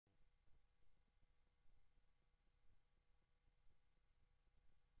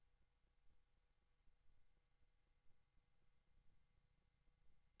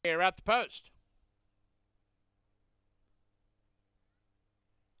Here at the post.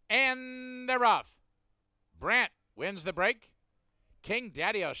 And they're off. Brant wins the break. King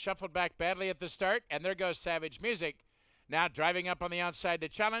Daddy-O shuffled back badly at the start, and there goes Savage Music. Now driving up on the outside to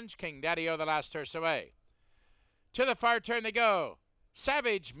challenge. King Daddy-O the last horse away. To the far turn they go.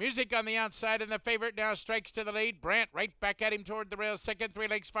 Savage Music on the outside, and the favorite now strikes to the lead. Brant right back at him toward the rail second. 3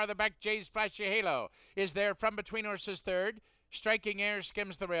 lengths farther back, Jay's Flashy Halo is there from between horses third. Striking Air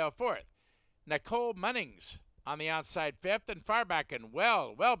skims the rail fourth. Nicole Munnings on the outside fifth, and far back and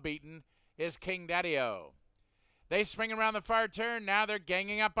well beaten is King Daddy-O. They swing around the far turn. Now they're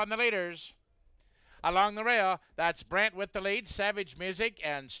ganging up on the leaders. Along the rail, that's Brant with the lead. Savage Music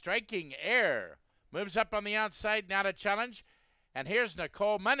and Striking Air moves up on the outside now to challenge. And here's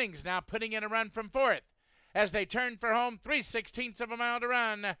Nicole Munnings now putting in a run from fourth. As they turn for home, 3/16 of a mile to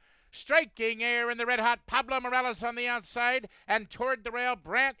run. Striking Air in the red hot Pablo Morales on the outside. And toward the rail,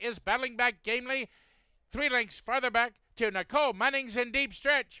 Brant is battling back gamely. 3 lengths farther back to Nicole Munnings in deep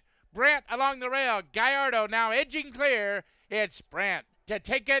stretch. Brant along the rail. Gallardo now edging clear. It's Brant to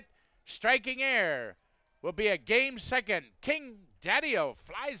take it. Striking Air will be a game second. King Daddy-O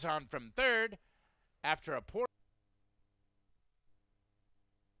flies on from third after a poor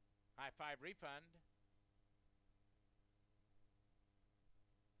high-five refund.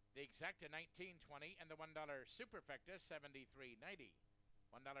 The exacta $19.20 and the $1 superfecta $73.90.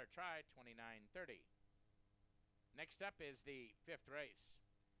 $1 try $29.30. Next up is the fifth race.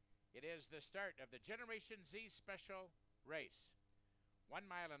 It is the start of the Generation Z Special Race. 1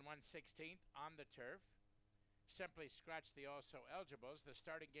 mile and 1/16 on the turf. Simply scratch the also eligibles. The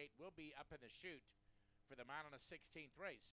starting gate will be up in the chute for the mile and a 16th race.